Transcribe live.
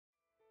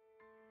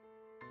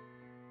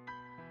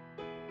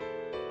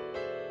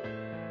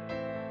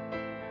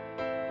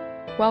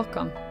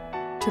Welcome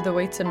to the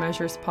Weights and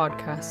Measures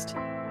podcast.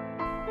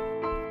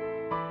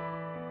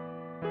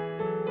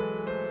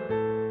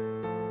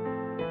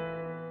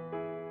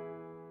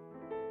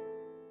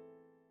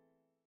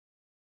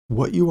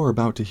 What you are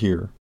about to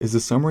hear is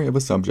a summary of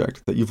a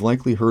subject that you've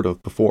likely heard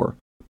of before,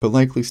 but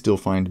likely still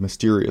find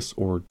mysterious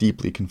or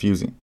deeply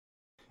confusing.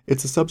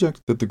 It's a subject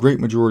that the great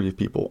majority of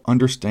people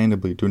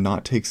understandably do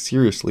not take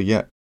seriously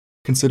yet,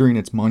 considering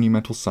its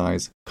monumental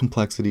size,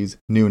 complexities,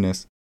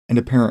 newness, and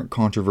apparent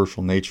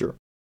controversial nature.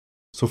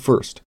 So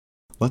first,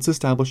 let's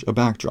establish a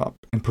backdrop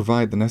and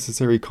provide the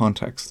necessary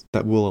context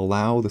that will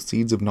allow the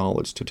seeds of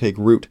knowledge to take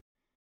root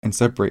and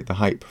separate the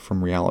hype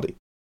from reality.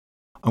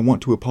 I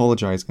want to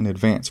apologize in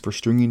advance for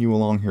stringing you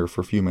along here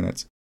for a few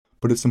minutes,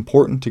 but it's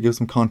important to give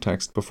some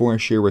context before I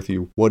share with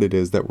you what it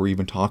is that we're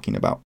even talking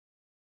about.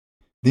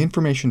 The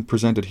information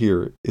presented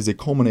here is a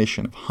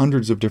culmination of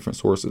hundreds of different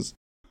sources,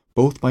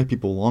 both by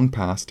people long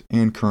past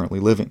and currently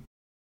living.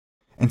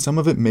 And some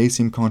of it may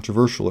seem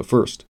controversial at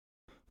first,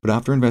 but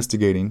after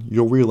investigating,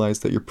 you'll realize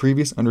that your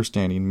previous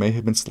understanding may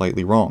have been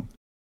slightly wrong,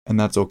 and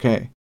that's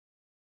okay.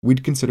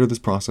 We'd consider this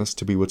process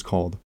to be what's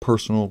called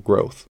personal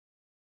growth.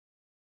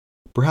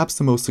 Perhaps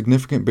the most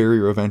significant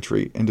barrier of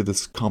entry into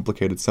this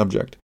complicated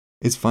subject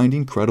is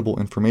finding credible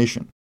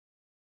information.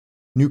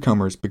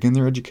 Newcomers begin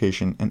their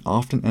education and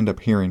often end up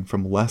hearing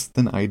from less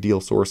than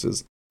ideal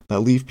sources that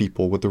leave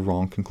people with the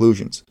wrong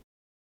conclusions,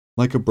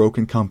 like a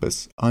broken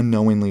compass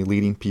unknowingly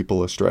leading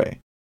people astray.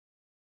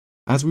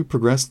 As we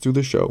progress through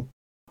the show,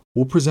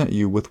 we'll present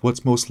you with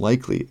what's most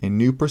likely a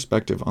new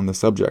perspective on the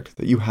subject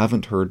that you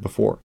haven't heard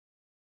before.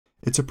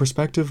 It's a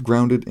perspective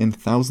grounded in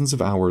thousands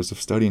of hours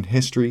of studying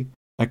history,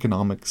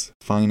 economics,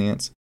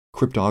 finance,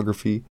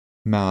 cryptography,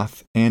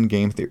 math, and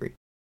game theory,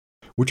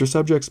 which are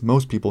subjects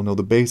most people know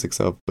the basics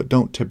of but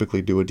don't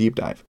typically do a deep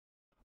dive,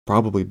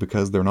 probably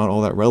because they're not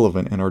all that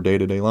relevant in our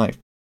day-to-day life.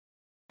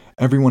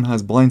 Everyone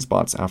has blind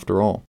spots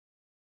after all.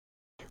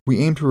 We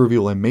aim to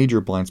reveal a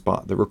major blind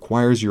spot that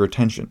requires your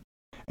attention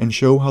and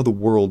show how the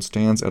world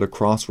stands at a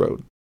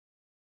crossroad.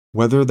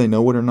 Whether they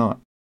know it or not,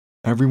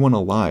 everyone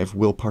alive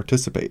will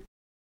participate.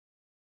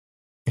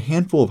 A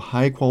handful of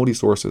high-quality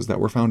sources that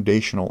were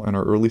foundational in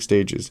our early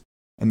stages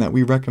and that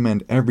we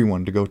recommend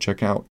everyone to go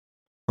check out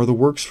are the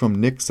works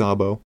from Nick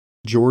Szabo,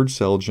 George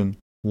Selgin,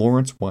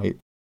 Lawrence White,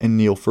 and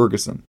Neil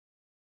Ferguson.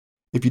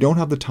 If you don't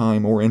have the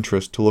time or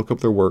interest to look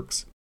up their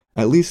works,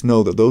 at least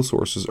know that those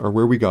sources are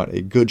where we got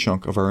a good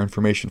chunk of our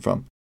information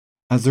from,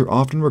 as they're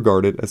often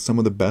regarded as some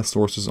of the best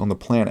sources on the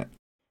planet,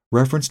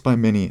 referenced by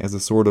many as a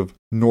sort of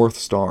North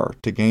Star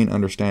to gain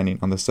understanding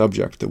on the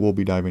subject that we'll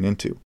be diving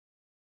into.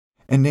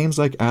 And names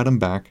like Adam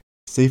Back,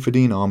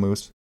 Saifedean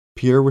Ammous,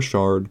 Pierre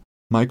Rochard,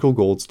 Michael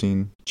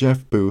Goldstein,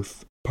 Jeff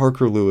Booth,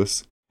 Parker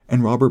Lewis,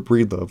 and Robert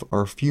Breedlove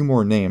are a few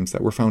more names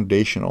that were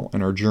foundational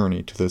in our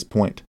journey to this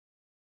point.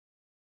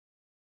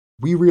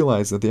 We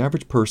realize that the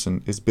average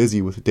person is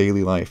busy with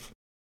daily life,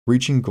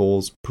 reaching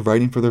goals,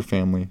 providing for their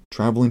family,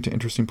 traveling to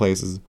interesting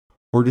places,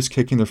 or just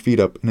kicking their feet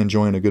up and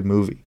enjoying a good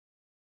movie.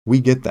 We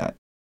get that.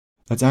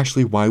 That's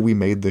actually why we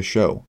made this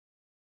show,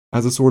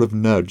 as a sort of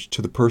nudge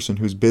to the person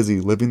who's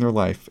busy living their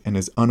life and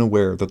is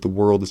unaware that the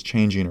world is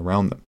changing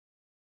around them.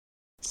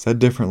 Said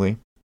differently,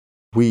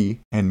 we,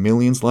 and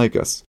millions like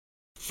us,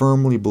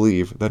 firmly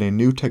believe that a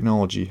new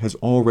technology has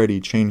already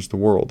changed the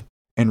world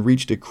and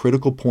reached a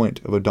critical point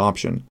of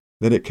adoption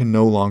that it can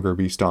no longer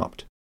be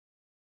stopped.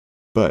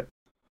 But,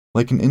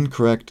 like an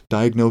incorrect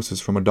diagnosis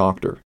from a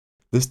doctor,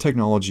 this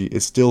technology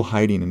is still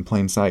hiding in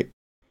plain sight,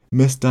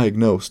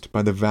 misdiagnosed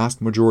by the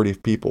vast majority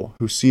of people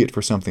who see it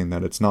for something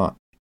that it's not.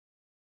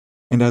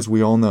 And as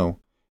we all know,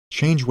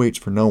 change waits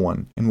for no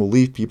one and will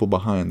leave people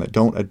behind that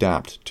don't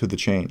adapt to the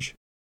change.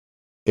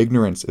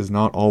 Ignorance is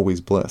not always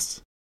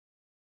bliss.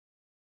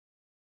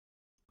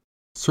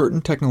 Certain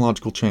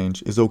technological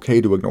change is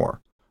okay to ignore,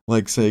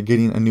 like say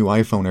getting a new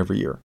iPhone every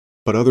year,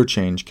 but other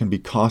change can be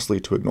costly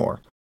to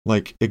ignore,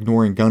 like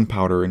ignoring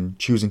gunpowder and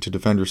choosing to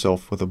defend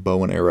yourself with a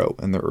bow and arrow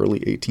in the early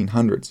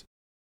 1800s.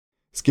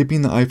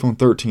 Skipping the iPhone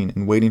 13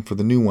 and waiting for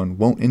the new one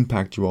won't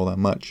impact you all that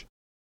much.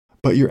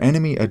 But your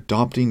enemy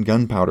adopting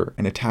gunpowder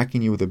and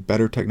attacking you with a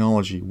better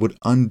technology would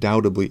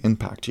undoubtedly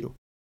impact you.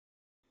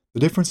 The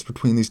difference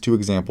between these two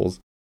examples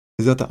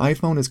is that the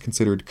iPhone is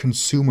considered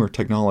consumer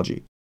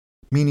technology,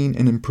 meaning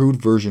an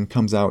improved version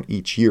comes out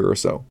each year or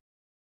so.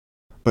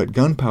 But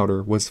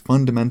gunpowder was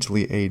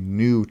fundamentally a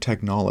new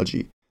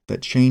technology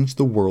that changed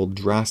the world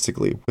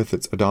drastically with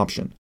its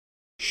adoption,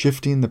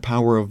 shifting the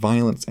power of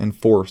violence and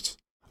force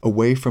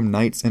away from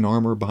knights in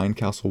armor behind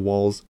castle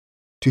walls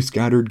to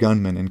scattered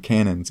gunmen and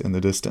cannons in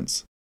the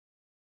distance.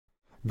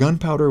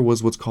 Gunpowder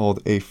was what's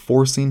called a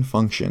forcing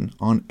function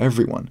on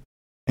everyone,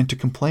 and to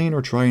complain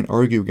or try and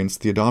argue against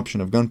the adoption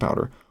of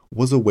gunpowder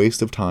was a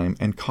waste of time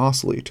and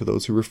costly to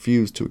those who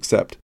refused to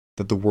accept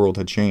that the world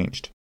had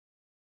changed.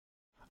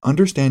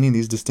 Understanding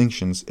these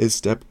distinctions is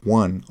step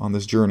one on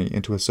this journey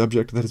into a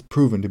subject that has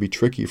proven to be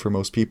tricky for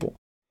most people,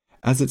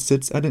 as it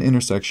sits at an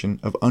intersection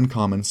of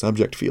uncommon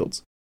subject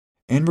fields,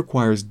 and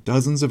requires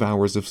dozens of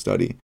hours of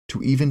study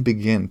to even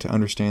begin to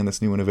understand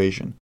this new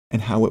innovation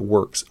and how it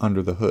works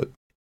under the hood.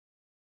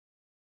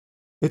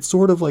 It's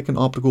sort of like an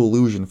optical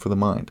illusion for the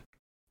mind.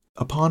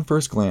 Upon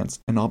first glance,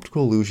 an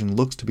optical illusion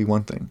looks to be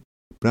one thing,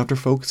 but after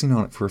focusing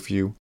on it for a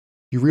few,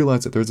 you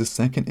realize that there's a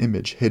second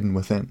image hidden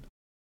within.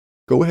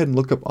 Go ahead and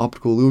look up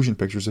optical illusion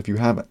pictures if you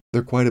haven't.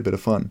 They're quite a bit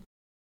of fun.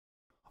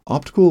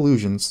 Optical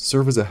illusions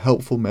serve as a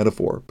helpful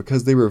metaphor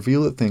because they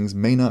reveal that things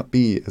may not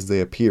be as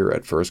they appear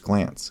at first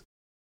glance.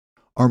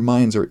 Our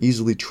minds are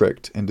easily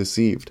tricked and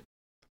deceived.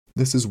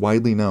 This is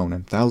widely known,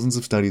 and thousands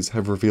of studies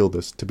have revealed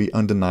this to be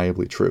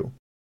undeniably true.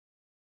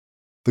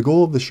 The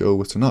goal of the show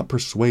was to not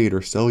persuade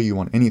or sell you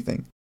on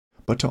anything,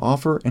 but to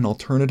offer an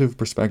alternative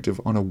perspective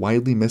on a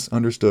widely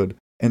misunderstood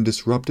and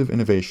disruptive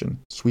innovation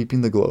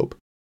sweeping the globe.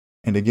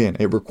 And again,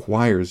 it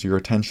requires your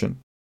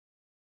attention.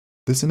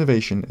 This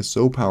innovation is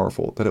so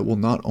powerful that it will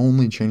not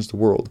only change the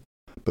world,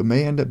 but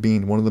may end up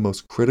being one of the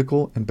most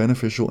critical and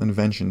beneficial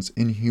inventions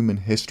in human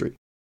history.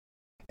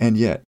 And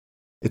yet,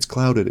 it's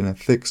clouded in a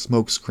thick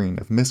smokescreen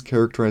of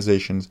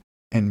mischaracterizations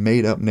and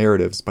made-up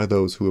narratives by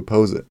those who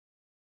oppose it.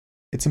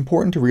 It's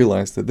important to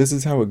realize that this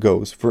is how it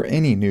goes for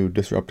any new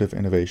disruptive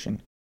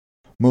innovation.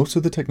 Most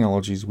of the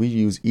technologies we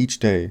use each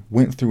day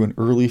went through an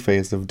early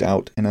phase of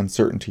doubt and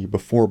uncertainty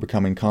before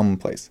becoming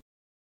commonplace.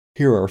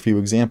 Here are a few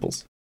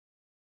examples.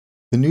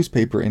 The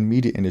newspaper and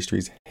media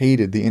industries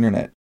hated the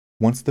internet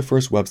once the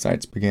first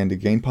websites began to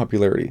gain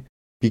popularity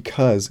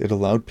because it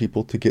allowed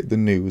people to get the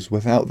news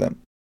without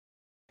them.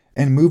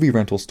 And movie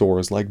rental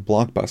stores like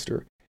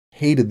Blockbuster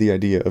hated the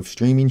idea of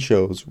streaming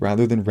shows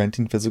rather than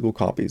renting physical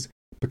copies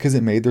because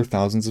it made their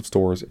thousands of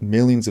stores and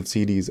millions of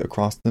CDs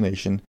across the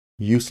nation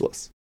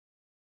useless.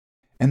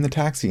 And the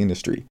taxi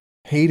industry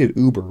hated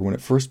Uber when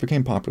it first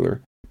became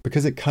popular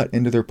because it cut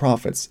into their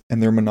profits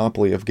and their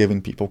monopoly of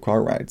giving people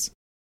car rides.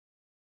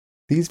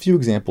 These few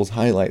examples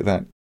highlight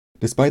that,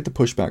 despite the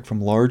pushback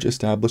from large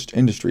established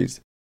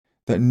industries,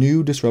 that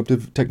new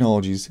disruptive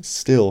technologies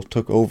still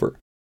took over.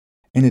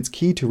 And it's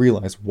key to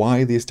realize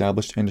why the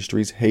established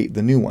industries hate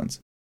the new ones.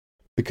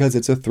 Because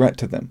it's a threat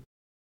to them.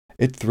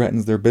 It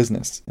threatens their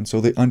business, and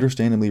so they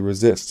understandably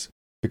resist,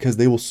 because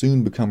they will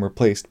soon become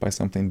replaced by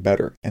something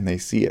better, and they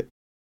see it.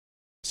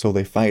 So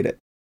they fight it.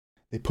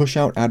 They push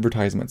out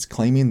advertisements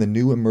claiming the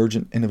new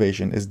emergent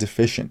innovation is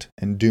deficient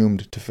and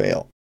doomed to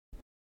fail.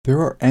 There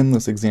are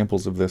endless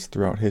examples of this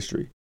throughout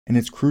history, and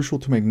it's crucial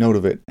to make note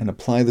of it and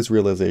apply this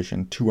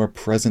realization to our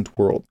present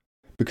world,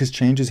 because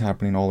change is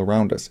happening all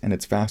around us, and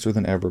it's faster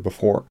than ever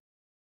before.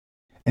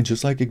 And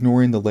just like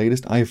ignoring the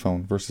latest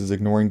iPhone versus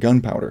ignoring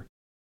gunpowder,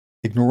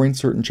 ignoring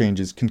certain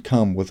changes can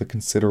come with a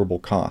considerable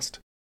cost.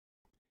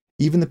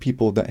 Even the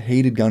people that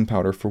hated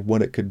gunpowder for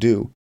what it could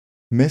do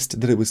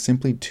missed that it was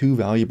simply too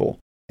valuable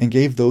and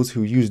gave those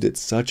who used it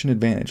such an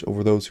advantage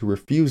over those who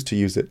refused to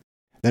use it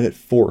that it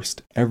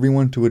forced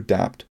everyone to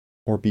adapt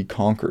or be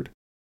conquered.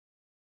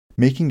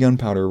 Making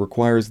gunpowder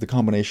requires the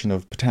combination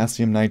of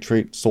potassium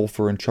nitrate,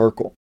 sulfur, and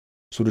charcoal,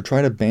 so to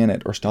try to ban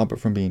it or stop it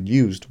from being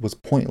used was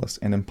pointless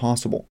and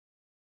impossible.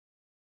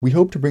 We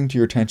hope to bring to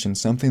your attention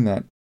something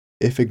that,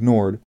 if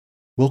ignored,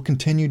 will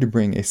continue to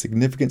bring a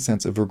significant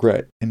sense of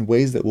regret in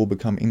ways that will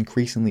become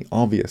increasingly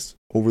obvious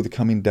over the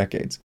coming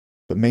decades,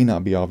 but may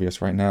not be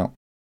obvious right now.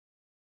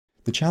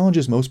 The challenge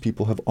is most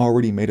people have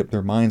already made up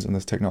their minds on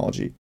this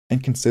technology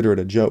and consider it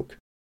a joke.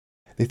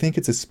 They think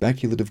it's a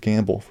speculative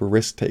gamble for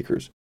risk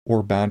takers,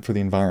 or bad for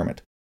the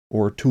environment,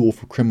 or a tool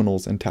for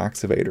criminals and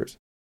tax evaders.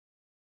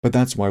 But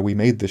that's why we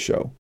made this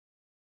show.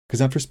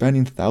 Because after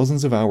spending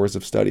thousands of hours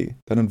of study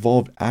that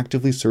involved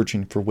actively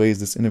searching for ways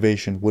this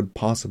innovation would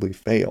possibly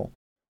fail,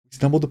 we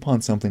stumbled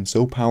upon something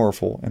so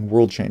powerful and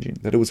world-changing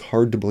that it was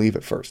hard to believe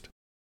at first.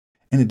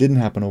 And it didn't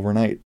happen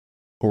overnight,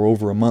 or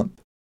over a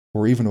month,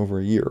 or even over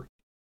a year.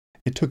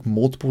 It took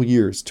multiple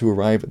years to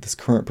arrive at this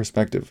current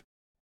perspective,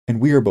 and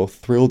we are both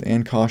thrilled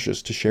and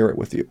cautious to share it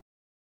with you.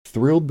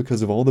 Thrilled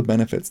because of all the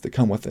benefits that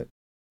come with it.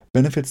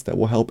 Benefits that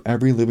will help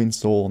every living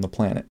soul on the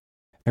planet,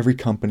 every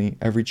company,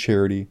 every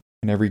charity,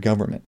 and every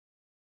government.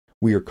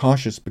 We are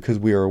cautious because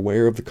we are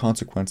aware of the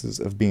consequences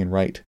of being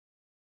right.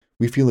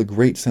 We feel a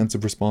great sense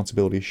of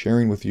responsibility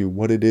sharing with you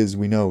what it is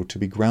we know to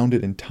be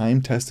grounded in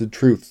time-tested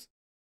truths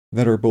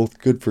that are both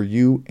good for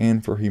you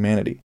and for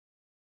humanity.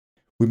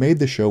 We made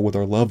the show with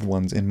our loved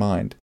ones in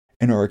mind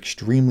and are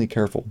extremely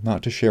careful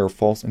not to share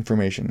false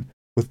information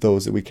with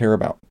those that we care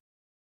about.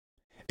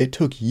 It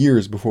took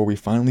years before we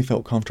finally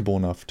felt comfortable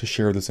enough to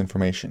share this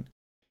information.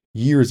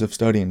 Years of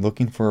studying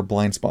looking for our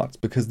blind spots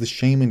because the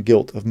shame and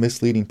guilt of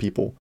misleading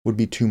people would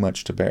be too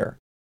much to bear.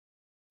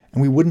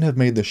 And we wouldn't have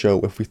made the show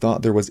if we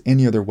thought there was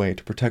any other way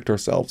to protect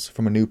ourselves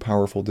from a new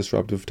powerful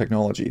disruptive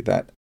technology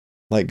that,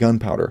 like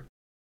gunpowder,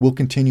 will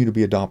continue to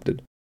be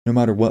adopted, no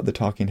matter what the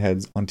talking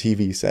heads on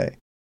TV say.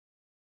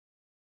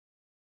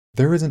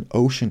 There is an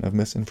ocean of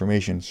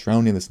misinformation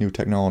surrounding this new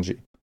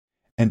technology,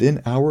 and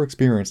in our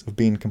experience of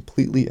being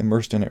completely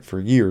immersed in it for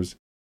years,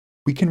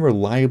 we can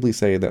reliably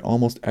say that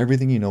almost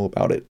everything you know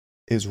about it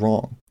is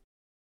wrong.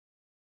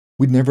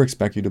 We'd never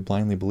expect you to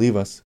blindly believe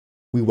us.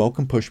 We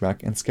welcome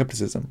pushback and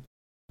skepticism,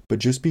 but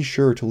just be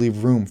sure to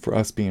leave room for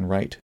us being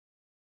right.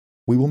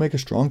 We will make a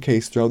strong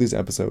case throughout these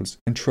episodes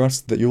and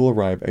trust that you'll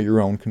arrive at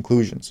your own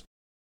conclusions.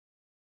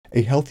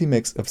 A healthy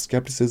mix of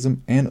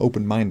skepticism and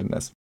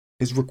open-mindedness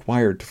is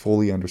required to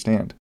fully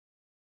understand.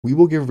 We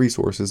will give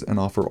resources and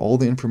offer all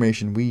the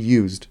information we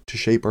used to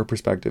shape our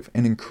perspective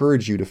and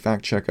encourage you to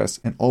fact-check us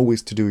and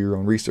always to do your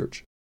own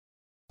research.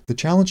 The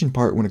challenging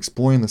part when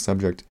exploring the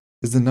subject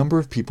is the number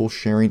of people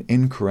sharing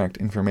incorrect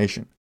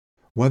information.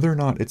 Whether or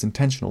not it's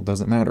intentional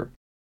doesn't matter.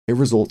 It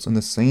results in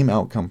the same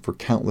outcome for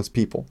countless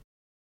people.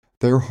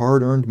 Their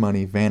hard-earned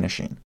money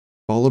vanishing,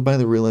 followed by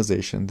the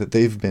realization that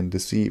they've been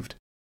deceived.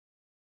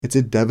 It's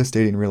a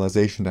devastating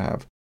realization to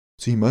have,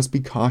 so you must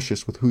be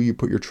cautious with who you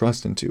put your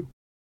trust into,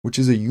 which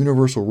is a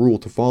universal rule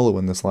to follow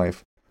in this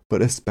life,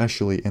 but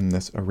especially in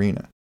this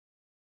arena.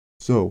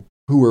 So,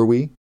 who are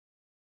we?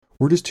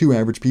 We're just two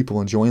average people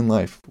enjoying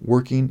life,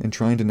 working and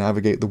trying to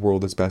navigate the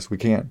world as best we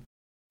can.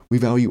 We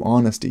value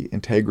honesty,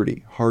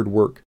 integrity, hard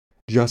work,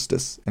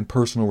 justice, and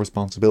personal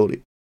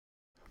responsibility.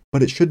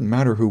 But it shouldn't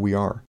matter who we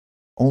are.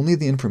 Only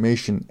the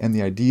information and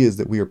the ideas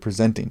that we are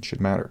presenting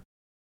should matter.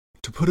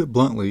 To put it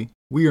bluntly,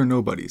 we are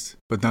nobodies,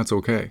 but that's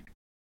okay.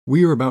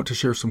 We are about to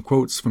share some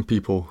quotes from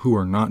people who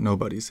are not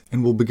nobodies,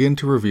 and will begin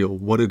to reveal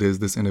what it is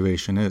this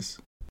innovation is.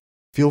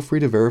 Feel free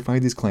to verify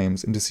these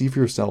claims and to see for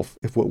yourself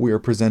if what we are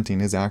presenting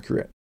is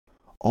accurate.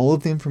 All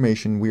of the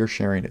information we are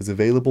sharing is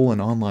available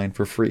and online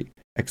for free,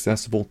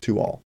 accessible to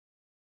all.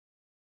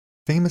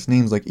 Famous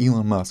names like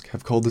Elon Musk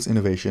have called this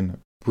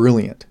innovation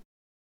brilliant.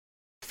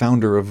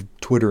 Founder of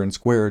Twitter and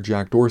Square,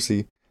 Jack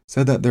Dorsey,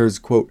 said that there's,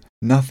 quote,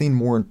 nothing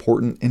more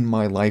important in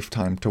my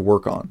lifetime to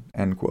work on,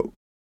 end quote.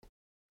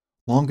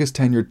 Longest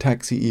tenured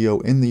tech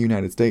CEO in the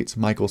United States,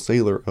 Michael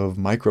Saylor of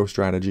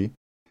MicroStrategy,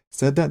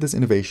 said that this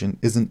innovation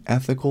is an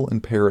ethical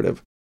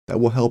imperative that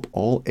will help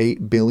all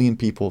 8 billion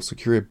people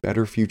secure a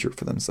better future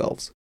for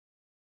themselves.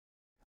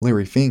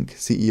 Larry Fink,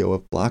 CEO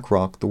of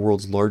BlackRock, the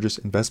world's largest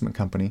investment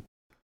company,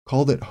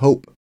 called it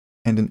hope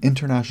and an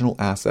international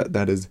asset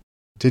that is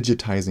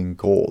digitizing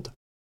gold.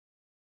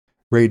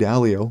 Ray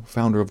Dalio,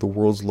 founder of the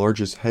world's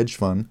largest hedge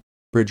fund,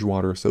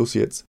 Bridgewater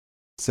Associates,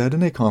 said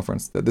in a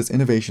conference that this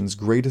innovation's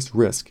greatest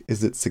risk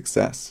is its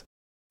success,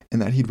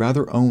 and that he'd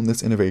rather own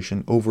this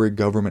innovation over a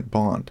government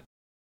bond.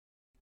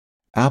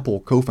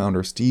 Apple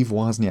co-founder Steve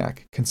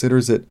Wozniak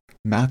considers it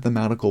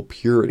mathematical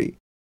purity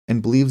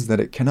and believes that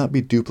it cannot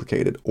be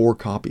duplicated or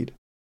copied.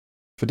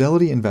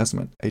 Fidelity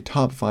Investment, a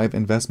top 5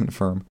 investment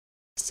firm,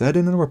 said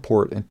in a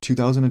report in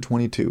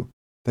 2022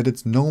 that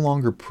it's no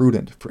longer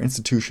prudent for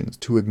institutions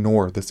to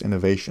ignore this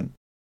innovation.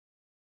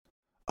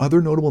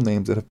 Other notable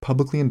names that have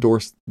publicly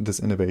endorsed this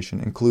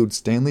innovation include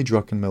Stanley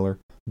Druckenmiller,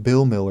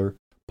 Bill Miller,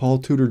 Paul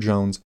Tudor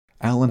Jones,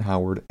 Alan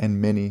Howard,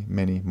 and many,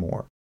 many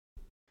more.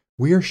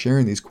 We are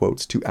sharing these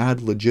quotes to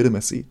add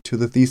legitimacy to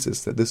the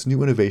thesis that this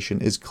new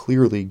innovation is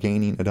clearly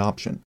gaining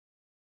adoption.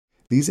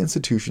 These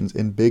institutions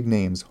and big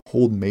names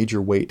hold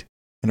major weight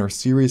and are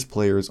serious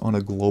players on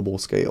a global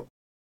scale.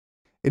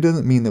 It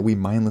doesn't mean that we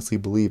mindlessly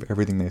believe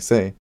everything they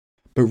say,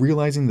 but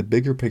realizing the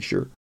bigger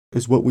picture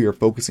is what we are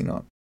focusing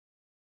on.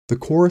 The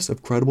chorus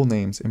of credible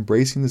names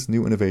embracing this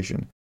new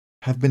innovation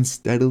have been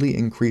steadily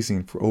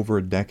increasing for over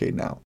a decade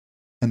now,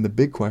 and the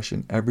big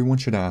question everyone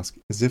should ask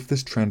is if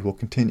this trend will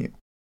continue.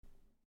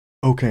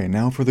 Okay,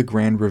 now for the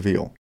grand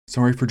reveal.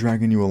 Sorry for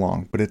dragging you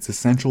along, but it's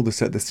essential to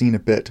set the scene a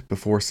bit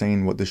before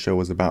saying what the show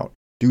is about,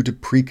 due to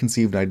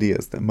preconceived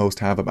ideas that most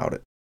have about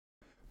it.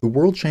 The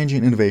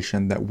world-changing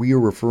innovation that we are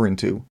referring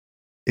to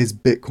is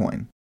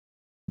Bitcoin.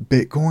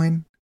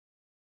 Bitcoin?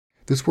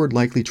 This word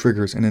likely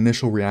triggers an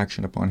initial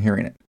reaction upon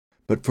hearing it,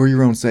 but for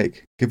your own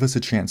sake, give us a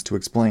chance to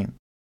explain.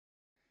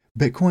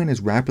 Bitcoin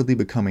is rapidly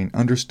becoming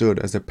understood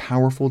as a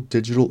powerful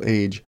digital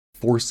age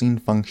forcing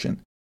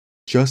function,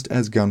 just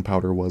as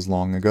gunpowder was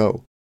long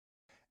ago.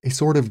 A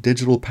sort of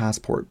digital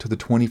passport to the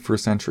 21st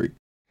century,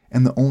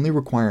 and the only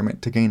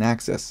requirement to gain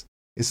access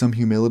is some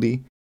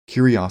humility,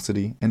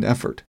 curiosity, and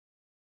effort.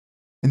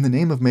 In the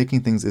name of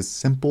making things as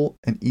simple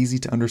and easy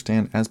to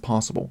understand as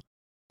possible,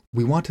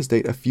 we want to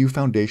state a few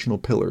foundational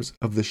pillars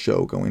of the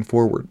show going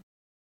forward.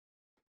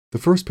 The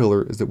first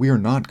pillar is that we are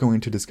not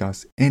going to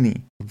discuss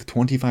any of the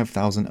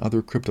 25,000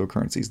 other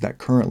cryptocurrencies that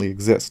currently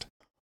exist,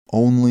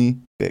 only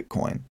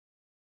Bitcoin.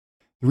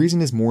 The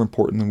reason is more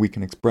important than we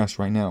can express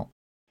right now.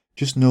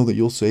 Just know that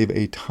you'll save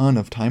a ton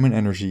of time and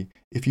energy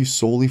if you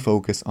solely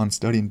focus on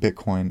studying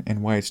Bitcoin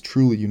and why it's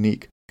truly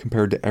unique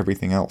compared to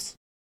everything else.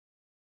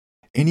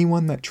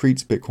 Anyone that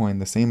treats Bitcoin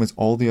the same as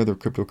all the other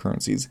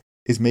cryptocurrencies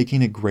is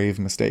making a grave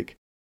mistake,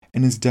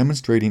 and is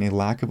demonstrating a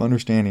lack of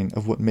understanding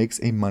of what makes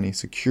a money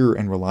secure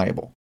and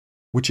reliable,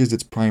 which is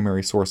its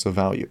primary source of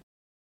value.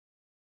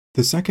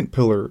 The second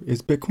pillar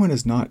is Bitcoin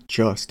is not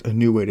just a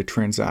new way to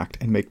transact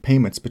and make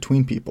payments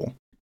between people.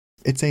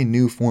 It's a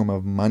new form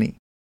of money,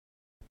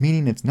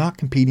 meaning it's not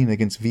competing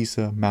against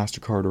Visa,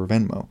 MasterCard, or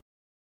Venmo.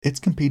 It's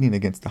competing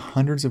against the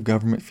hundreds of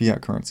government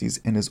fiat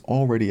currencies and is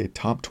already a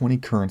top 20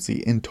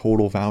 currency in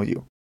total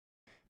value.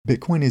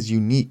 Bitcoin is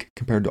unique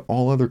compared to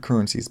all other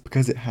currencies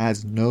because it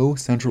has no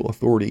central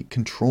authority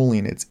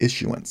controlling its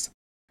issuance.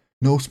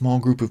 No small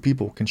group of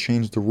people can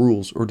change the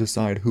rules or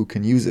decide who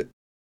can use it.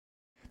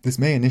 This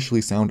may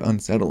initially sound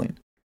unsettling,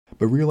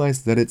 but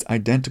realize that it's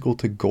identical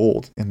to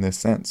gold in this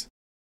sense.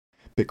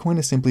 Bitcoin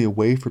is simply a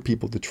way for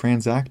people to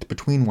transact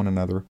between one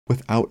another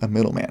without a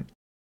middleman.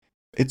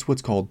 It's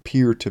what's called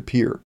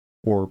peer-to-peer,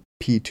 or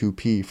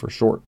P2P for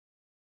short.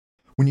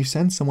 When you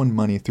send someone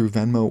money through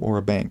Venmo or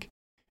a bank,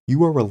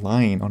 you are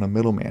relying on a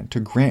middleman to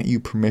grant you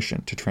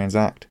permission to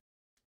transact.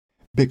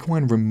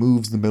 Bitcoin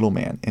removes the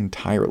middleman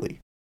entirely.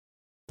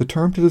 The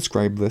term to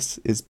describe this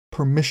is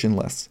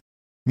permissionless,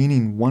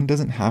 meaning one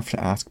doesn't have to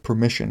ask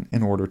permission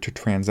in order to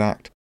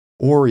transact,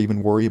 or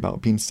even worry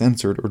about being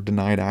censored or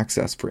denied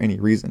access for any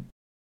reason.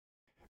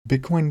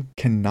 Bitcoin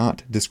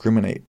cannot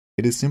discriminate.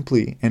 It is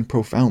simply and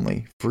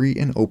profoundly free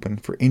and open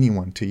for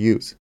anyone to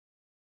use.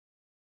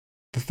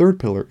 The third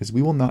pillar is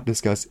we will not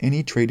discuss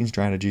any trading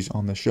strategies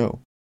on the show.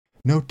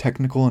 No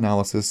technical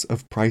analysis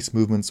of price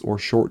movements or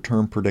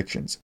short-term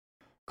predictions.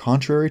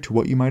 Contrary to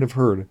what you might have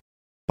heard,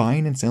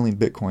 buying and selling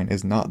Bitcoin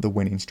is not the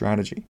winning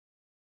strategy.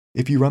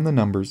 If you run the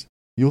numbers,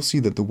 you'll see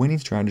that the winning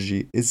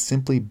strategy is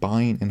simply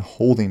buying and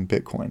holding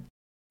Bitcoin,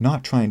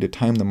 not trying to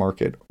time the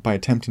market by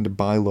attempting to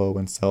buy low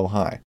and sell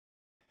high.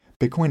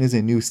 Bitcoin is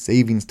a new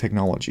savings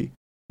technology,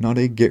 not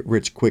a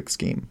get-rich-quick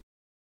scheme.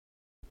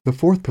 The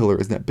fourth pillar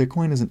is that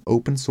Bitcoin is an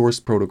open-source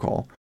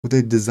protocol with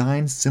a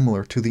design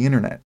similar to the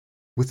internet,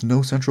 with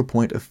no central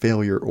point of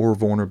failure or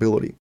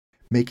vulnerability,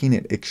 making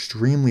it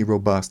extremely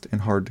robust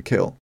and hard to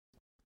kill.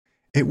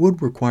 It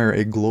would require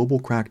a global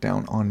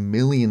crackdown on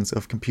millions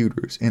of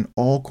computers in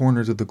all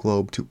corners of the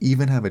globe to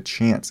even have a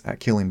chance at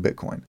killing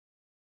Bitcoin.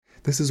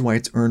 This is why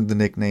it's earned the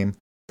nickname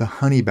the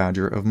honey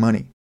badger of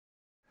money.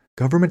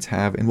 Governments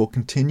have and will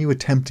continue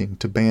attempting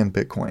to ban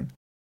Bitcoin,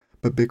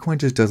 but Bitcoin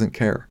just doesn't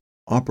care,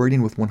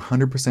 operating with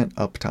 100%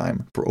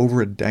 uptime for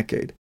over a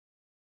decade.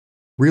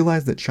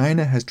 Realize that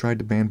China has tried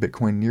to ban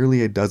Bitcoin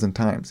nearly a dozen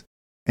times,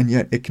 and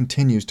yet it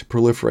continues to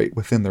proliferate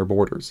within their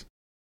borders.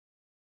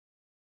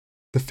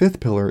 The fifth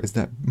pillar is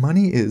that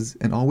money is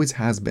and always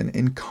has been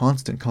in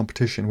constant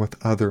competition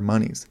with other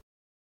monies.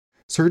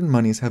 Certain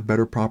monies have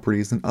better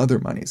properties than other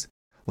monies,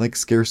 like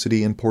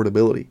scarcity and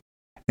portability,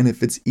 and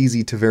if it's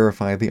easy to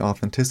verify the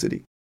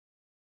authenticity.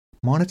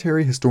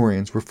 Monetary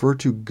historians refer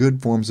to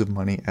good forms of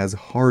money as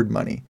hard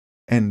money,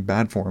 and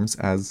bad forms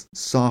as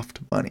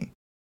soft money.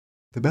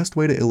 The best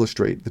way to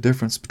illustrate the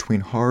difference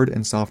between hard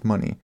and soft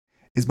money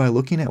is by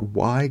looking at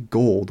why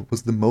gold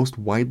was the most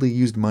widely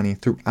used money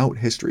throughout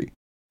history,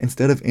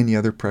 instead of any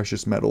other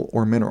precious metal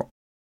or mineral.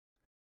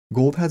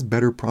 Gold has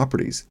better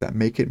properties that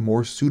make it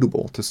more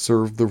suitable to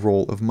serve the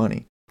role of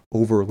money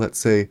over, let's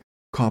say,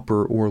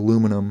 copper or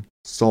aluminum,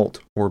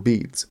 salt or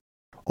beads,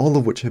 all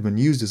of which have been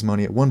used as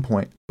money at one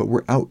point but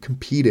were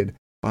outcompeted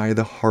by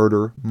the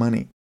harder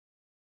money.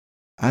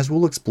 As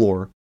we'll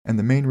explore, and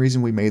the main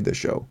reason we made this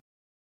show,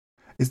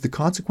 is the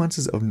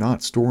consequences of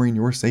not storing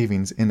your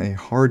savings in a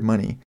hard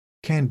money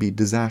can be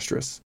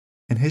disastrous,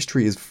 and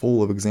history is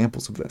full of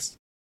examples of this.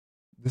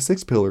 The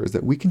sixth pillar is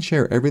that we can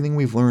share everything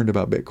we've learned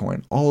about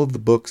Bitcoin, all of the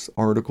books,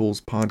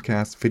 articles,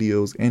 podcasts,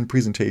 videos, and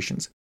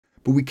presentations,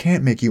 but we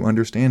can't make you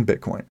understand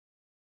Bitcoin.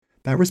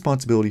 That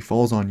responsibility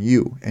falls on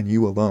you and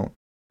you alone.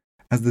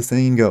 As the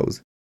saying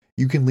goes,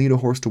 you can lead a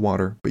horse to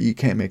water, but you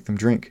can't make them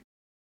drink.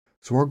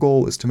 So our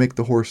goal is to make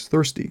the horse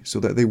thirsty so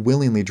that they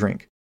willingly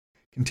drink.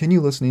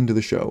 Continue listening to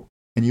the show,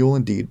 and you'll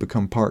indeed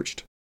become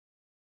parched.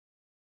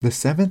 The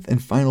seventh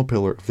and final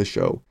pillar of the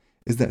show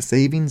is that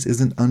savings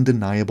is an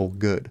undeniable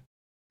good.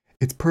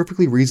 It's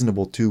perfectly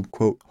reasonable to,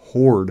 quote,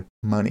 hoard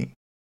money,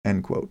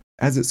 end quote,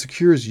 as it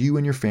secures you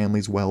and your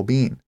family's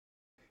well-being.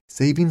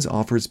 Savings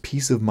offers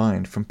peace of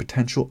mind from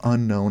potential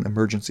unknown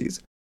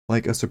emergencies,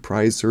 like a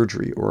surprise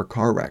surgery or a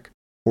car wreck,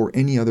 or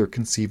any other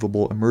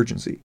conceivable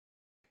emergency.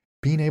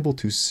 Being able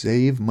to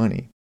save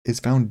money is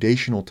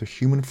foundational to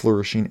human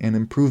flourishing and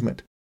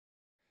improvement.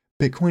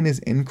 Bitcoin is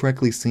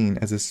incorrectly seen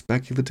as a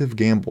speculative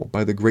gamble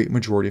by the great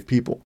majority of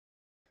people,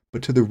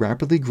 but to the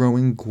rapidly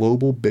growing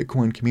global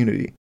Bitcoin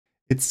community,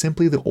 it's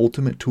simply the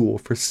ultimate tool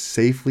for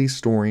safely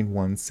storing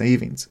one's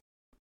savings.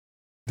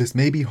 This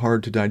may be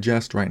hard to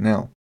digest right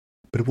now,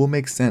 but it will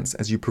make sense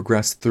as you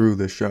progress through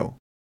this show.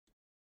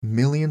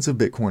 Millions of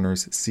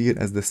Bitcoiners see it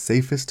as the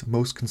safest,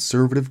 most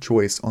conservative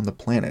choice on the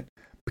planet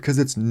because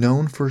it's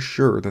known for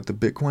sure that the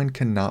Bitcoin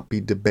cannot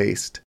be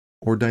debased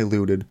or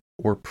diluted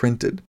or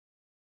printed,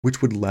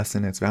 which would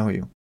lessen its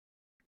value.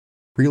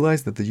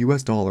 Realize that the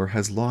US dollar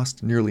has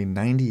lost nearly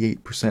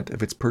 98%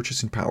 of its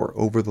purchasing power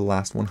over the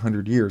last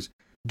 100 years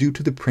due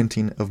to the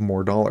printing of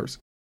more dollars,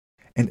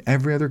 and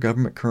every other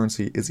government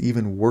currency is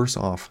even worse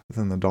off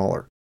than the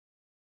dollar.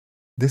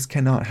 This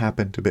cannot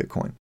happen to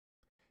Bitcoin.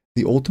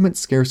 The ultimate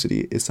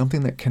scarcity is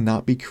something that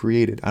cannot be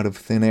created out of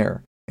thin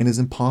air and is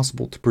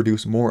impossible to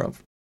produce more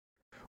of,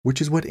 which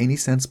is what any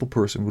sensible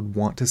person would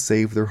want to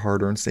save their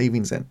hard-earned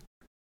savings in.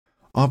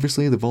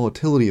 Obviously, the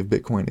volatility of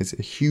Bitcoin is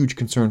a huge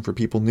concern for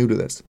people new to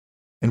this,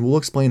 and we'll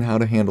explain how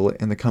to handle it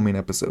in the coming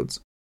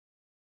episodes.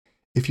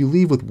 If you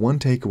leave with one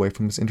takeaway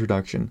from this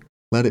introduction,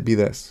 let it be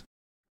this.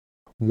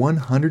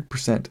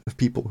 100% of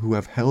people who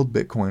have held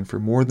Bitcoin for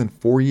more than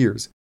 4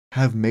 years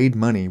have made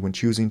money when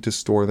choosing to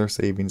store their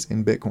savings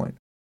in Bitcoin.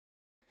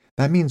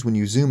 That means when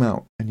you zoom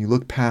out and you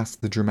look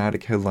past the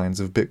dramatic headlines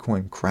of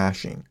Bitcoin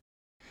crashing,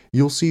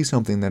 you'll see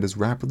something that is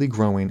rapidly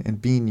growing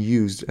and being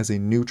used as a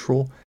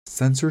neutral,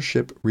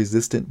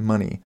 censorship-resistant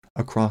money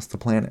across the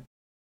planet.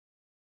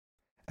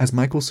 As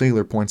Michael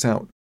Saylor points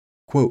out,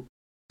 quote,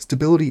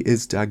 "Stability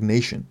is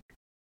stagnation.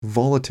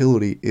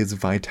 Volatility is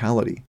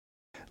vitality.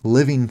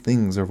 Living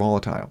things are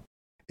volatile.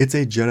 It's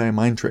a Jedi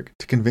mind trick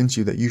to convince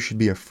you that you should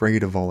be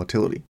afraid of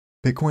volatility.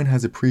 Bitcoin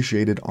has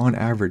appreciated on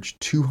average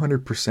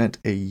 200%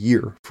 a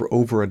year for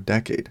over a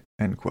decade,"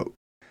 end quote.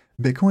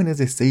 Bitcoin is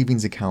a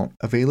savings account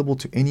available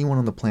to anyone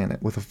on the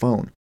planet with a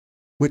phone,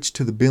 which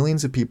to the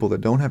billions of people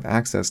that don't have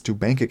access to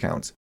bank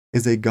accounts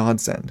is a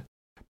godsend.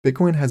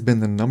 Bitcoin has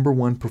been the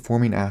 #1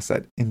 performing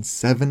asset in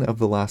 7 of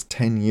the last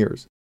 10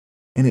 years,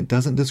 and it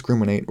doesn't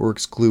discriminate or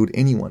exclude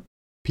anyone.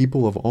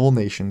 People of all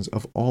nations,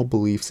 of all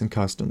beliefs and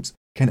customs,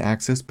 can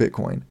access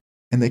Bitcoin,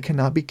 and they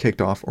cannot be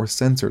kicked off or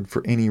censored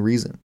for any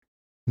reason.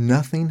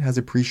 Nothing has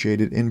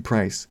appreciated in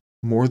price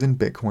more than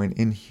Bitcoin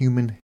in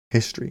human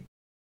history.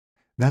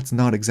 That's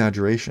not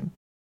exaggeration.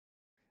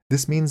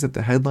 This means that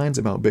the headlines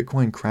about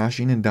Bitcoin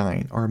crashing and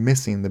dying are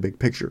missing the big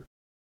picture,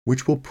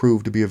 which will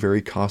prove to be a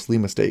very costly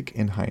mistake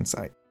in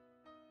hindsight.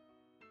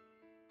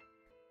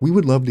 We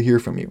would love to hear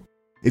from you.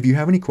 If you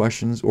have any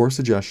questions or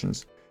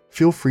suggestions,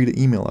 feel free to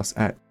email us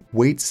at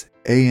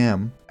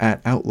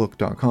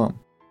waitsam@outlook.com.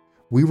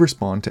 We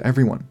respond to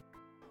everyone.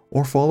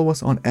 Or follow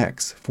us on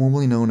X,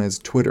 formerly known as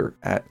Twitter,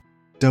 at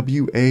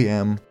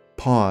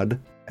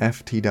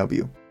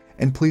WAMPodFTW.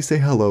 And please say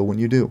hello when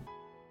you do.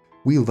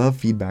 We love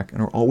feedback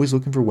and are always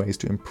looking for ways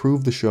to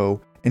improve the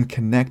show and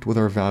connect with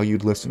our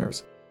valued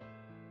listeners.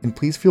 And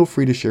please feel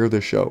free to share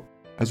this show,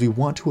 as we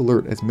want to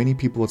alert as many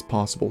people as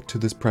possible to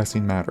this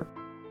pressing matter.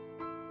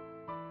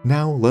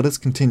 Now let us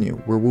continue,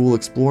 where we will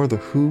explore the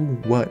who,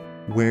 what,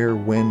 where,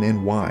 when,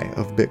 and why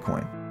of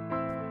Bitcoin.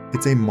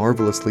 It's a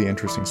marvelously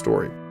interesting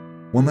story,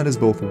 one that is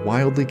both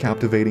wildly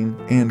captivating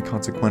and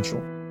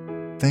consequential.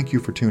 Thank you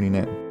for tuning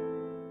in.